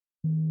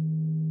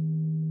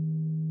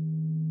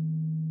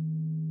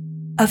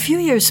A few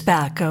years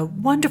back, a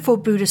wonderful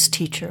Buddhist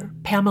teacher,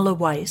 Pamela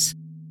Weiss,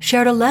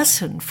 shared a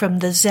lesson from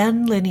the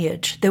Zen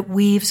lineage that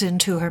weaves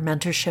into her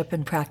mentorship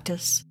and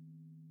practice.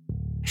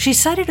 She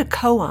cited a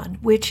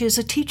koan, which is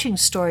a teaching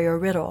story or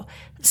riddle,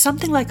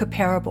 something like a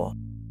parable,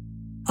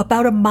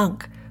 about a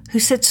monk who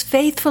sits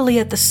faithfully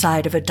at the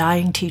side of a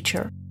dying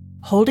teacher,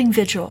 holding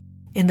vigil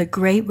in the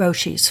great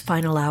Roshi's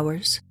final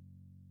hours.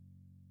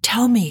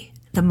 "Tell me,"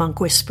 the monk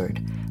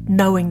whispered,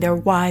 knowing their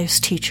wise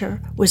teacher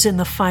was in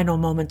the final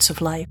moments of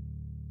life,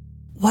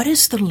 "what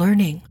is the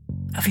learning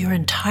of your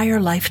entire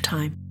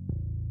lifetime?"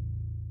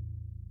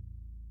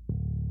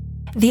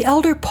 The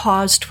elder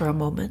paused for a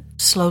moment,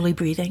 slowly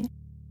breathing.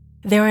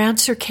 Their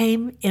answer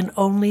came in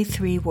only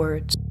 3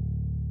 words: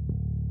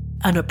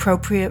 an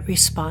appropriate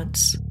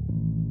response.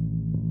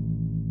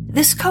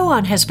 This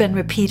koan has been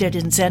repeated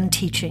in Zen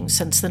teaching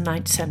since the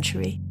 9th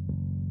century.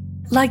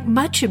 Like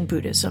much in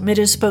Buddhism, it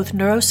is both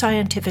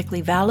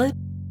neuroscientifically valid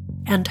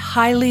and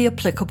highly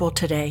applicable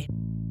today.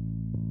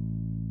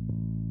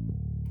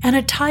 And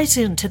it ties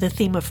into the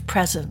theme of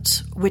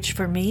presence, which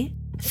for me,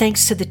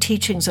 thanks to the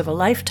teachings of a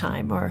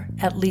lifetime, or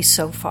at least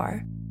so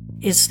far,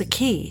 is the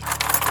key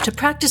to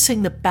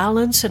practicing the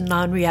balance and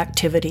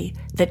non-reactivity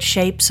that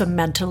shapes a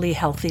mentally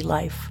healthy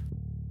life.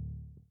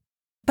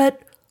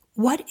 But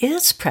what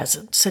is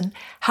presence, and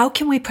how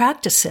can we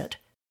practice it?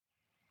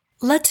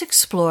 Let's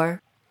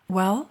explore,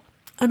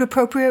 an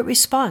appropriate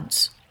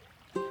response.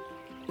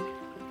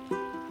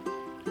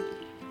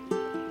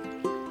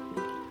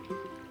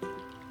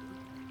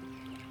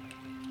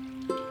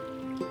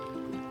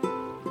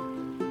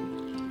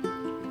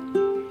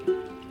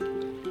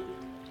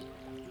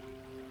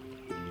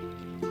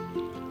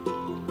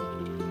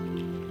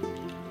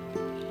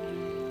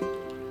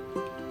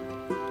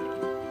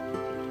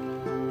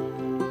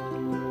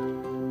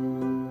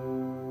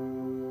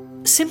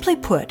 Simply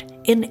put,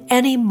 in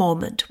any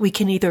moment, we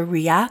can either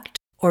react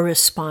or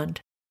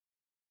respond.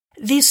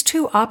 These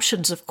 2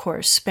 options, of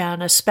course,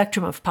 span a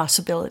spectrum of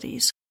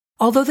possibilities,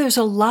 although there's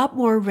a lot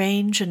more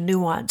range and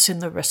nuance in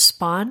the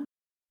respond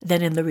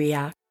than in the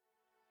react.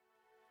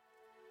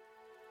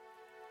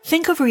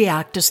 Think of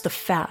react as the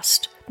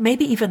fast,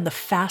 maybe even the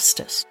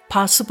fastest,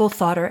 possible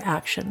thought or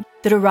action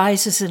that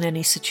arises in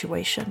any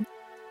situation.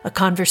 A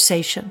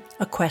conversation,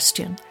 a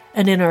question,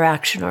 an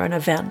interaction, or an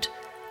event.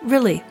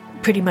 Really,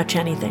 pretty much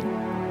anything.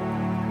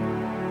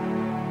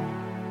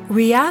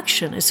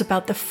 Reaction is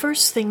about the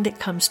first thing that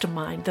comes to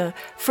mind, the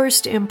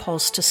first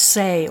impulse to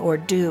say or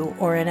do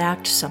or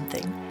enact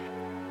something.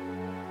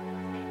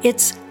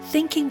 It's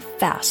thinking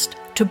fast,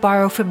 to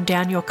borrow from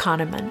Daniel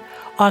Kahneman,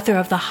 author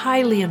of the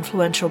highly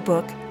influential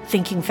book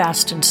Thinking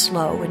Fast and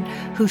Slow, and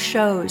who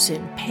shows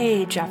in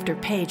page after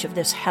page of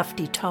this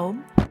hefty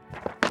tome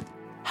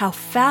how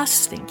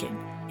fast thinking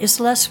is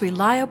less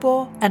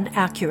reliable and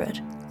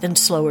accurate than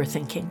slower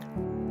thinking.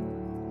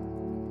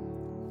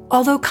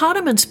 Although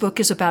Kahneman's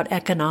book is about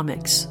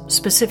economics,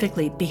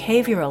 specifically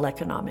behavioral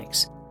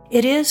economics,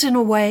 it is, in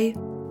a way,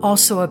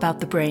 also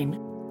about the brain.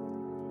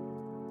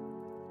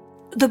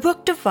 The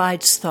book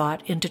divides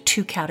thought into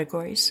 2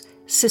 categories,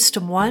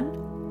 System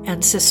 1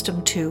 and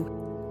System 2.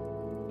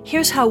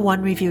 Here's how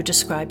one review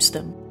describes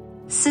them.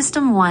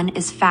 System 1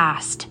 is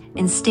fast,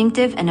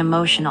 instinctive, and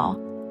emotional.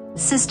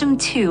 System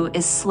 2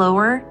 is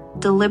slower,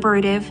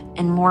 deliberative,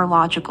 and more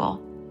logical.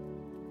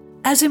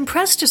 As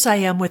impressed as I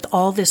am with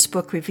all this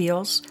book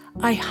reveals,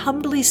 I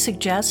humbly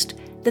suggest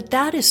that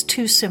that is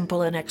too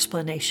simple an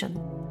explanation.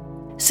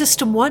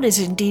 System 1 is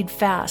indeed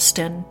fast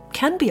and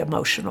can be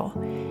emotional.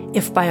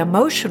 If by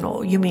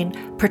emotional you mean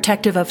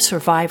protective of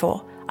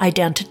survival,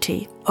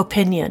 identity,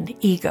 opinion,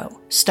 ego,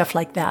 stuff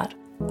like that,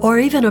 or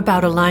even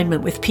about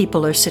alignment with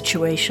people or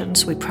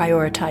situations we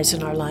prioritize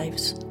in our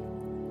lives.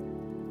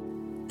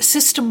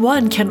 System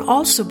 1 can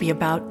also be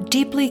about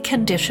deeply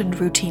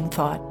conditioned routine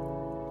thought.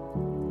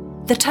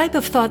 The type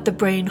of thought the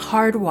brain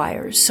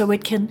hardwires so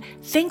it can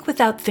think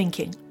without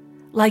thinking,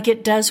 like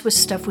it does with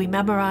stuff we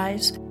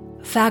memorize,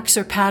 facts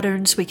or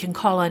patterns we can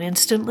call on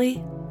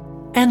instantly,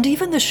 and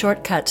even the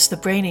shortcuts the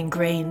brain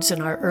ingrains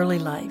in our early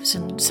lives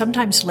and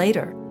sometimes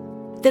later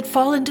that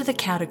fall into the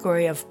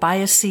category of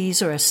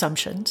biases or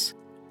assumptions.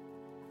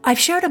 I've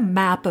shared a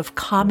map of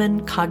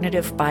common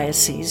cognitive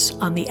biases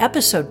on the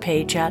episode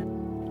page at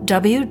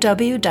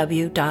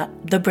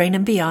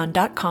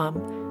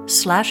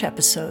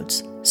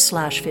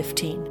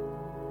www.thebrainandbeyond.com/episodes/15.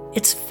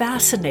 It's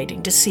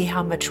fascinating to see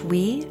how much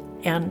we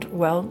and,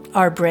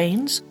 our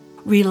brains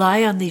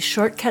rely on these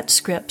shortcut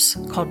scripts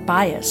called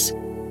bias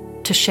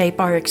to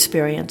shape our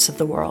experience of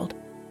the world.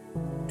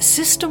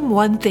 System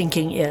 1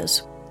 thinking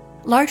is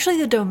largely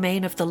the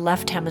domain of the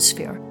left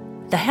hemisphere,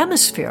 the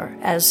hemisphere,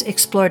 as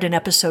explored in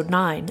episode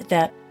 9,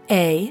 that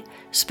A,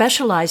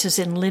 specializes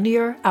in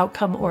linear,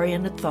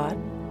 outcome-oriented thought,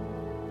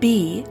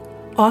 B,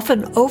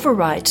 often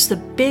overrides the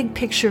big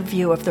picture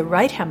view of the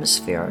right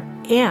hemisphere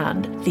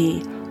and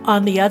the,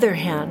 on the other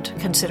hand,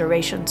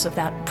 considerations of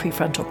that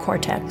prefrontal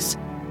cortex,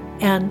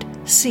 and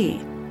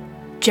C,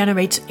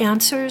 generates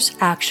answers,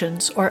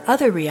 actions, or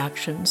other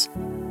reactions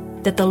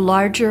that the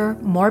larger,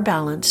 more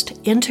balanced,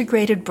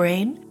 integrated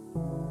brain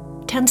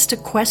tends to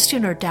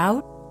question or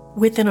doubt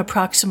within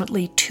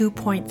approximately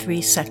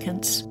 2.3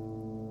 seconds.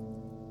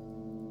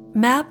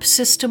 Map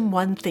System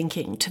 1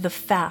 thinking to the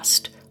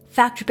fast,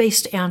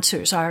 fact-based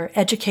answers our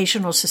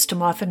educational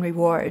system often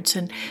rewards,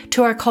 and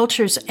to our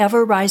culture's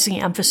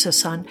ever-rising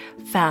emphasis on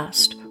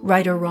fast,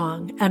 right or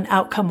wrong, and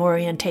outcome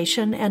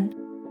orientation, and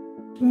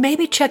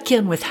maybe check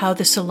in with how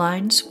this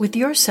aligns with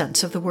your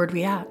sense of the word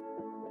react.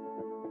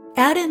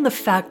 Add in the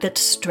fact that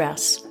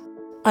stress,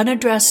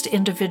 unaddressed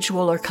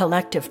individual or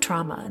collective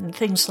trauma, and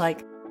things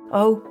like,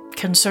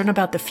 concern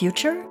about the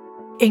future,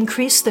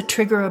 increase the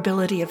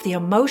triggerability of the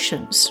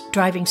emotions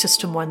driving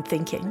System 1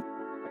 thinking.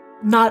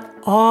 Not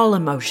all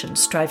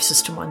emotions drive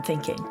System 1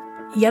 thinking,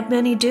 yet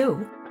many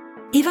do.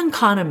 Even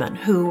Kahneman,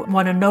 who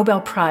won a Nobel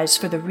Prize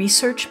for the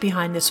research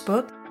behind this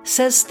book,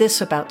 says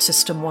this about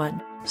System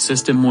 1.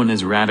 System 1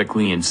 is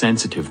radically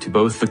insensitive to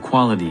both the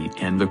quality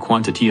and the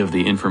quantity of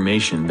the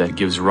information that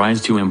gives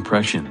rise to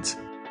impressions.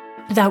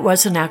 That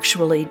wasn't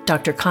actually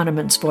Dr.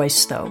 Kahneman's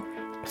voice, though.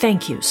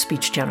 Thank you,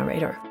 speech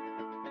generator.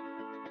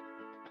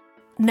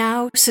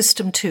 Now,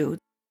 System 2.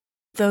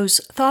 Those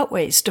thought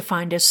ways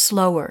defined as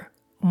slower,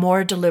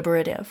 more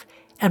deliberative,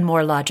 and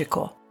more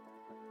logical.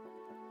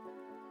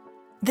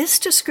 This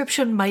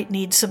description might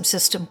need some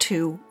System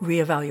 2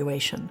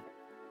 reevaluation.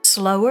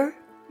 Slower?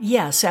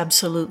 Yes,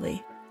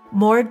 absolutely.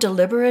 More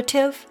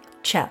deliberative?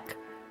 Check.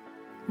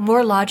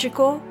 More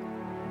logical?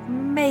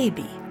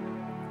 Maybe.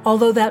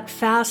 Although that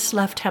fast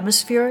left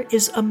hemisphere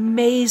is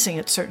amazing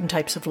at certain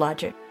types of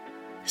logic.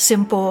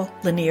 Simple,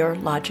 linear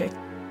logic.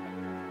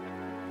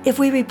 If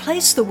we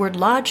replace the word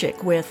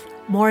logic with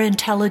more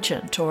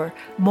intelligent or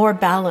more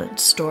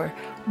balanced or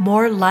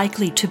more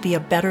likely to be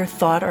a better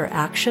thought or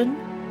action,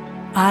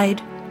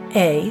 I'd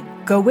A,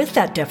 go with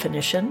that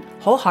definition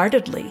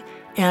wholeheartedly,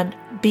 and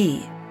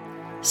B,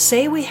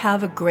 say we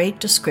have a great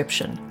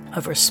description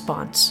of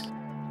response.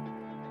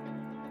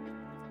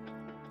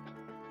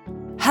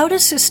 How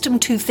does System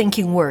 2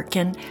 thinking work,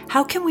 and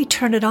how can we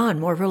turn it on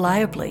more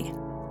reliably?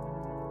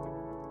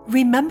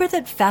 Remember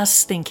that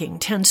fast thinking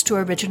tends to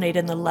originate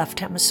in the left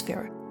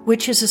hemisphere,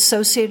 which is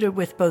associated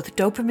with both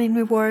dopamine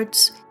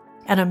rewards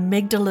and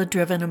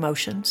amygdala-driven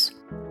emotions.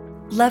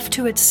 Left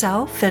to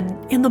itself,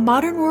 and in the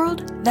modern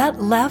world,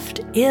 that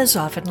left is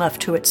often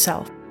left to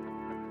itself.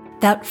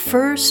 That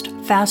first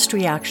fast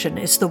reaction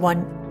is the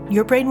one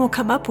your brain will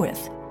come up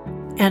with,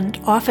 and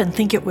often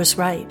think it was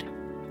right,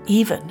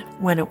 even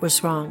when it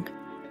was wrong.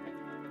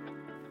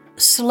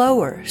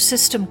 Slower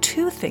System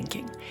 2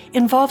 thinking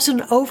involves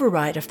an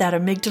override of that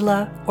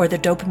amygdala or the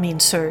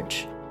dopamine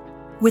surge.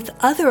 With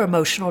other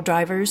emotional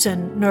drivers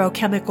and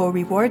neurochemical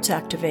rewards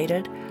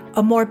activated,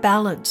 a more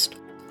balanced,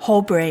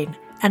 whole brain,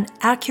 and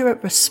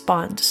accurate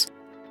response,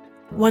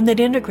 one that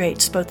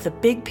integrates both the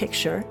big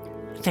picture,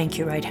 thank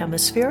you right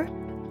hemisphere,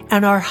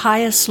 and our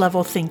highest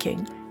level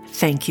thinking,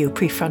 thank you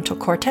prefrontal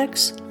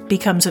cortex,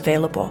 becomes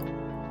available.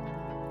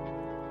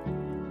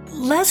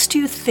 Lest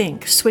you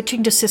think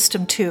switching to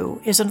System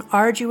 2 is an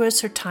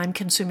arduous or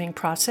time-consuming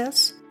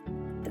process,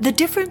 the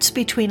difference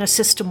between a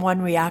System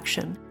 1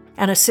 reaction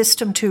and a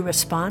System 2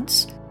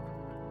 response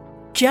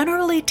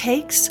generally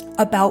takes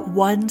about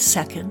 1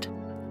 second,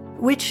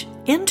 which,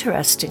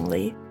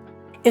 interestingly,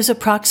 is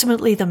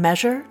approximately the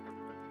measure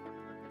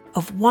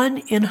of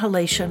one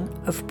inhalation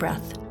of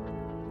breath.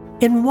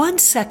 In 1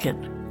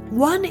 second,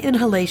 one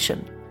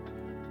inhalation,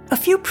 a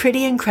few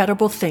pretty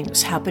incredible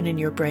things happen in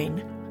your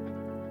brain.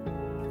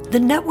 The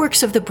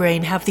networks of the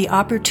brain have the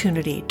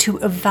opportunity to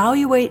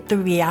evaluate the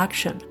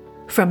reaction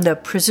from the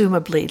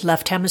presumably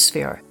left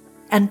hemisphere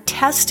and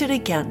test it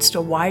against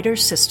a wider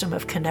system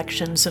of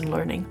connections and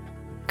learning,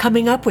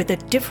 coming up with a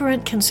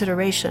different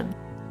consideration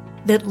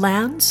that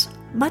lands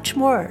much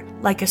more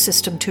like a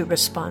System 2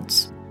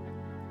 response.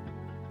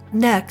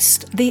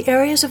 Next, the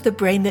areas of the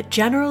brain that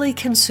generally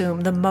consume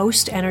the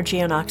most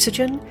energy and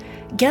oxygen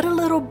get a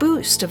little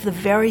boost of the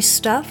very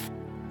stuff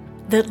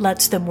that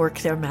lets them work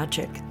their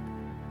magic.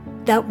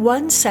 That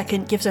 1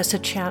 second gives us a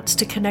chance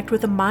to connect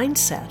with a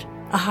mindset,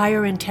 a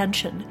higher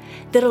intention,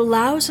 that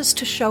allows us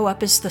to show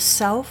up as the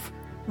self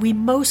we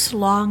most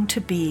long to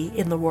be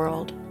in the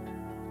world.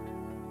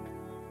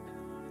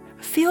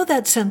 Feel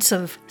that sense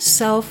of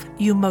self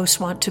you most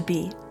want to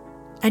be,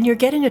 and you're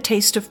getting a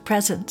taste of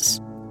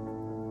presence.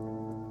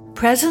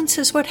 Presence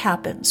is what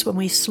happens when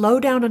we slow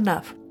down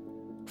enough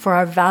for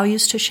our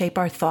values to shape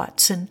our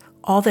thoughts and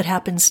all that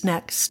happens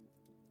next.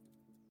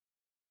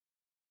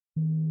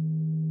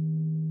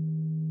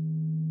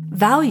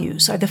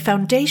 Values are the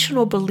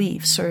foundational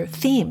beliefs or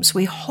themes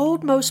we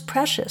hold most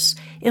precious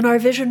in our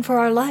vision for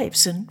our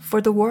lives and for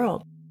the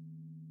world.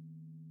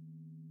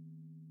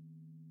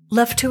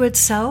 Left to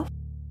itself,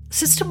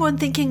 System 1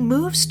 thinking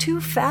moves too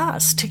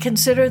fast to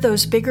consider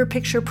those bigger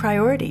picture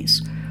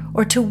priorities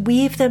or to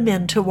weave them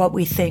into what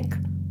we think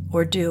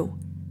or do.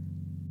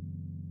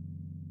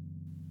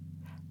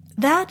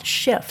 That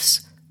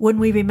shifts when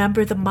we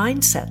remember the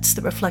mindsets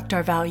that reflect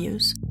our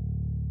values,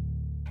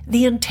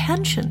 the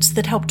intentions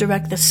that help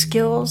direct the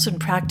skills and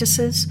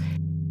practices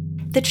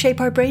that shape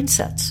our brain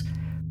sets.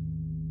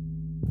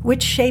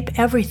 which shape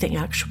everything,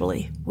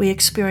 actually, we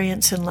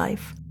experience in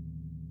life.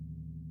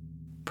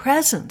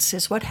 Presence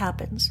is what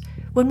happens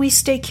when we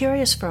stay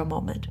curious for a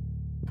moment,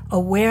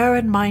 aware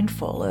and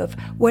mindful of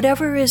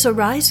whatever is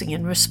arising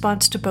in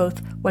response to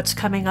both what's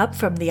coming up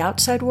from the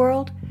outside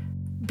world,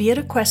 be it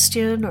a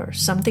question or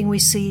something we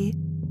see,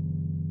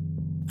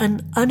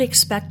 an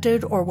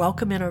unexpected or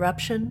welcome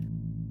interruption,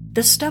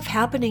 the stuff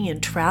happening in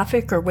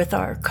traffic or with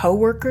our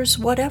coworkers,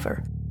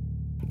 whatever,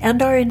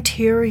 and our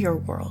interior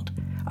world,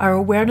 our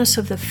awareness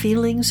of the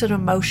feelings and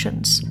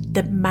emotions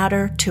that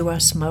matter to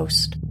us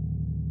most.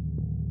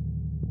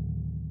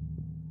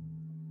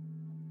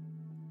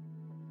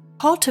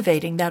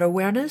 Cultivating that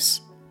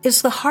awareness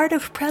is the heart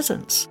of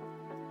presence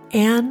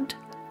and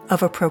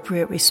of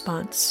appropriate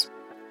response.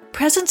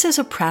 Presence is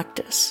a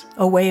practice,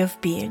 a way of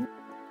being,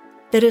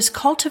 that is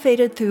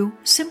cultivated through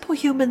simple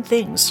human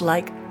things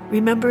like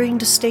remembering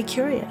to stay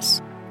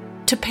curious,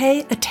 to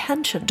pay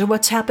attention to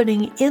what's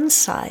happening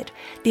inside,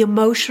 the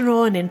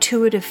emotional and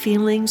intuitive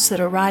feelings that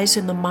arise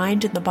in the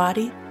mind and the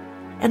body,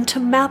 and to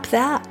map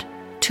that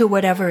to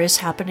whatever is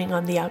happening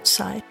on the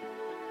outside.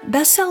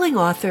 Best-selling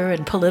author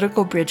and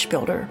political bridge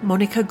builder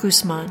Monica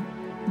Guzman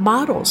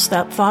models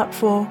that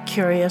thoughtful,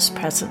 curious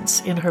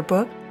presence in her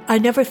book, I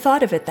Never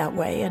Thought of It That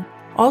Way, and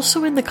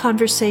also in the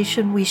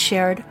conversation we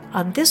shared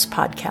on this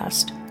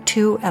podcast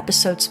 2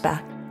 episodes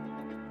back.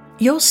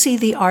 You'll see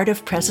the art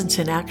of presence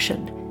in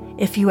action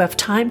if you have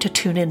time to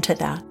tune into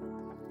that.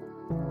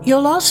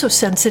 You'll also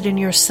sense it in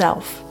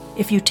yourself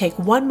if you take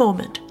one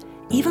moment,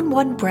 even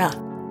one breath,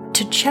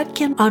 to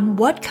check in on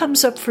what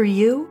comes up for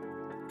you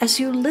as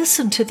you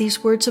listen to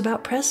these words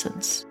about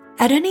presence.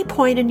 At any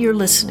point in your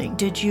listening,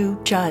 did you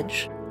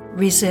judge,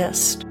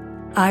 resist,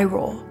 eye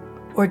roll,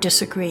 or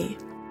disagree?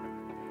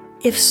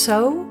 If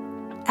so,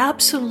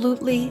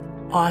 absolutely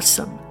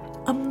awesome,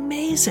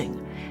 amazing.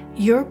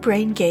 Your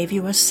brain gave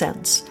you a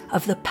sense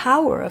of the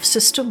power of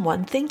System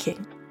 1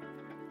 thinking.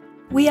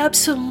 We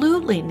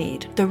absolutely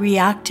need the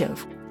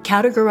reactive,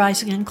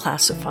 categorizing and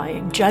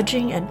classifying,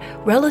 judging, and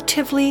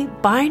relatively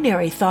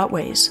binary thought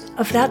ways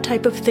of that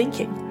type of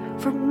thinking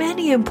for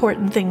many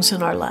important things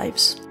in our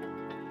lives.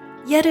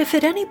 Yet if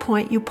at any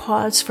point you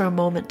pause for a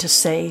moment to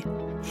say,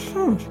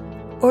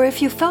 or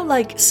if you felt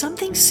like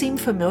something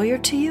seemed familiar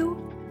to you,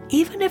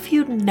 even if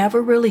you'd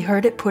never really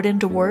heard it put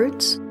into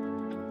words,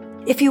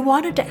 if you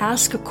wanted to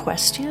ask a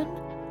question,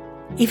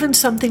 even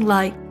something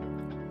like,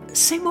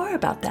 say more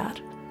about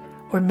that,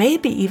 or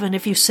maybe even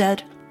if you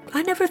said,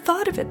 I never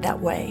thought of it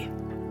that way.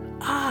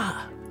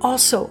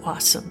 Also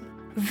awesome,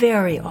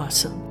 very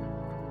awesome.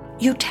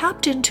 You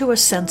tapped into a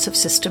sense of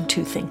System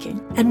 2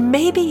 thinking, and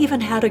maybe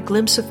even had a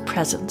glimpse of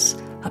presence,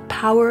 a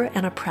power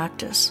and a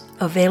practice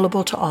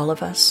available to all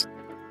of us.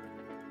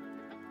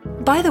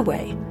 By the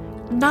way,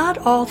 not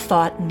all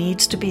thought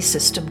needs to be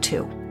System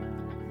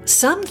 2.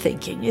 Some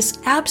thinking is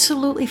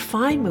absolutely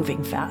fine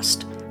moving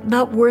fast,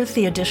 not worth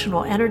the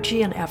additional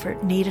energy and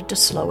effort needed to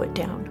slow it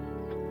down.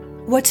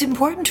 What's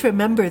important to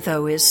remember,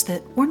 though, is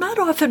that we're not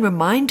often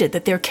reminded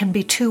that there can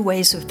be 2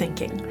 ways of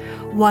thinking.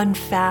 One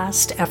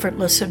fast,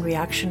 effortless, and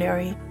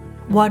reactionary.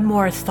 One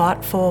more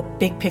thoughtful,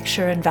 big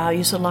picture, and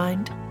values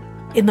aligned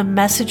in the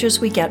messages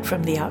we get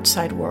from the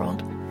outside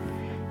world.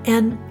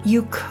 And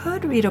you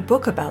could read a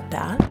book about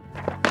that,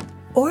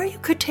 or you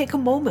could take a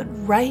moment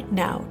right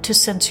now to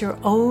sense your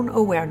own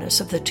awareness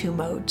of the 2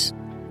 modes,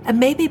 and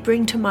maybe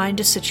bring to mind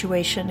a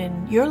situation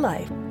in your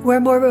life where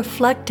more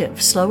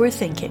reflective, slower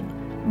thinking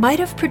might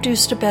have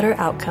produced a better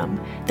outcome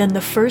than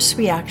the first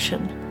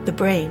reaction the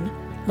brain,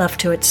 left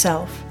to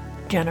itself,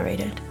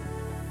 generated.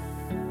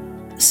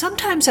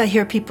 Sometimes I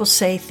hear people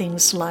say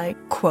things like,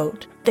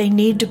 quote, they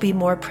need to be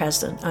more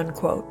present,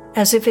 unquote,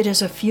 as if it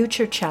is a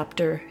future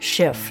chapter,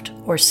 shift,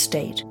 or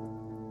state.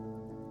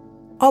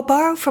 I'll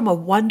borrow from a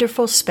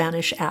wonderful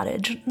Spanish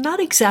adage, not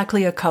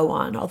exactly a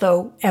koan,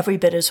 although every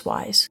bit as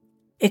wise.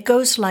 It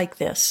goes like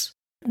this: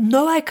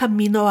 No hay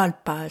camino al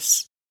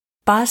paz.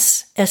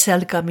 Paz es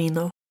el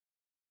camino.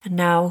 And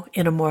now,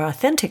 in a more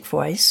authentic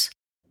voice,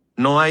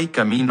 No hay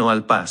camino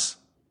al paz.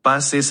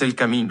 Paz es el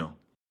camino.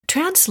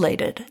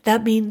 Translated,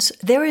 that means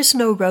there is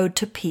no road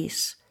to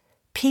peace.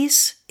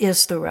 Peace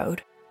is the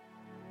road.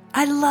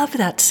 I love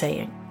that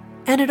saying,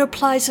 and it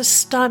applies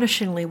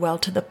astonishingly well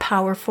to the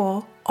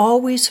powerful,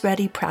 always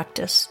ready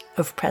practice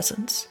of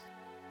presence.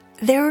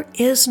 There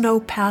is no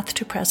path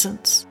to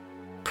presence.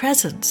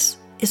 Presence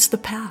is the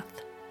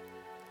path.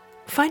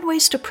 Find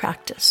ways to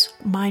practice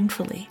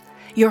mindfully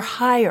your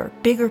higher,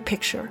 bigger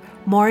picture,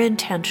 more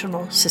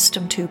intentional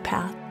System 2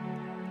 path.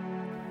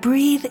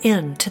 Breathe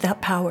into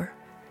that power.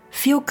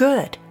 Feel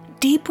good,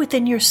 deep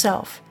within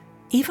yourself,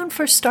 even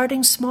for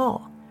starting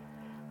small.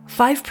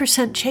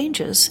 5%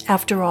 changes,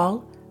 after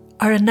all,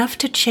 are enough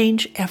to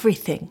change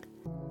everything.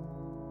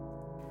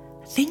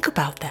 Think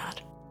about that.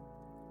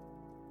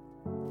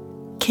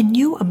 Can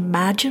you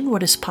imagine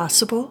what is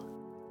possible?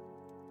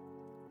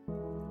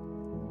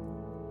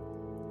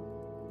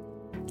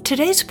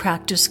 Today's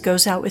practice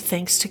goes out with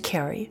thanks to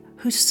Carrie,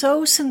 who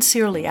so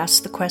sincerely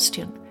asked the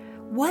question,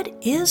 what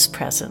is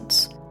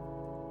presence?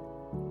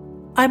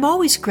 I'm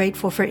always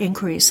grateful for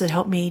inquiries that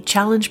help me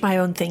challenge my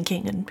own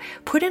thinking and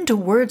put into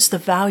words the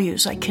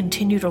values I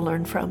continue to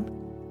learn from.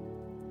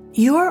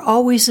 You are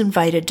always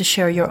invited to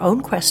share your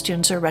own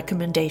questions or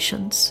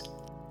recommendations.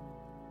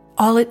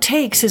 All it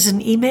takes is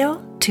an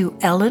email to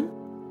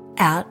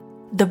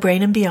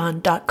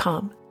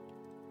ellen@thebrainandbeyond.com.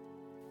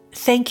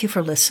 Thank you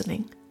for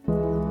listening.